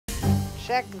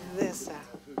Check this out.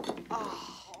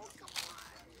 Oh, come on.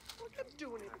 Look, I'm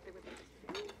doing anything with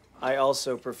it. I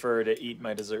also prefer to eat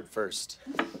my dessert first.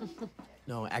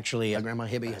 No, actually, Grandma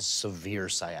Hibby has severe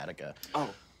sciatica. Oh.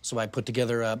 So I put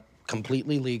together a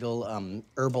completely legal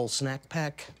herbal snack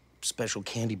pack, special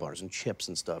candy bars and chips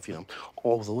and stuff, you know,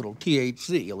 all with a little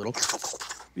THC, a little,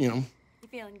 you know. You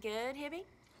feeling good, Hibby?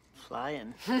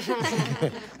 Flying.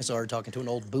 I saw her talking to an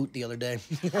old boot the other day.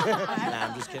 Nah,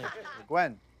 I'm just kidding.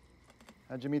 Gwen,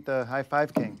 how'd you meet the high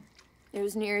five king? It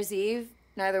was New Year's Eve.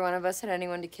 Neither one of us had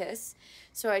anyone to kiss.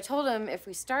 So I told him if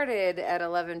we started at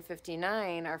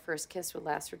 11:59, our first kiss would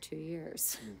last for 2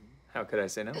 years. How could I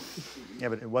say no? Yeah,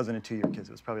 but it wasn't a 2-year kiss.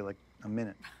 It was probably like a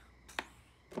minute.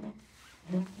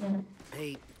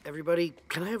 Hey, everybody,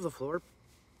 can I have the floor?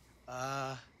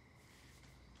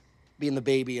 Being the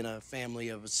baby in a family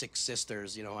of 6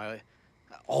 sisters, you know, I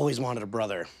always wanted a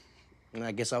brother. And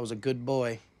I guess I was a good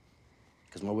boy,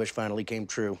 because my wish finally came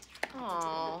true.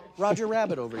 Aww. Roger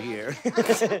Rabbit over here.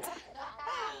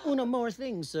 Una more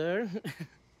thing, sir.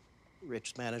 Rich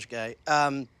Spanish guy.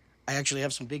 I actually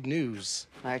have some big news.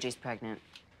 Margie's pregnant.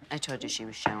 I told you she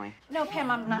was showing. No, Pam,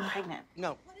 I'm not pregnant.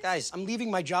 No, guys, I'm leaving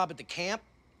my job at the camp.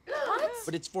 What?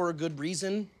 But it's for a good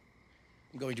reason.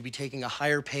 I'm going to be taking a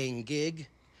higher-paying gig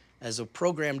as a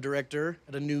program director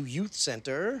at a new youth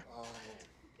center.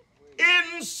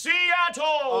 In Seattle!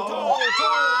 Are you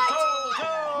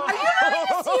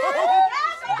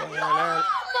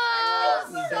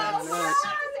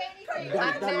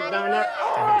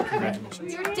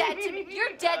You're dead to me. You're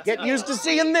dead to me. Get used to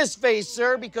seeing this face,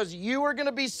 sir, because you are going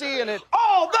to be seeing it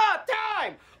all the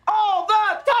time! All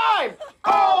the time!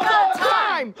 All the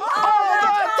time! All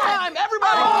the time!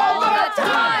 Everybody! All the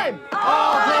time!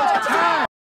 All the time!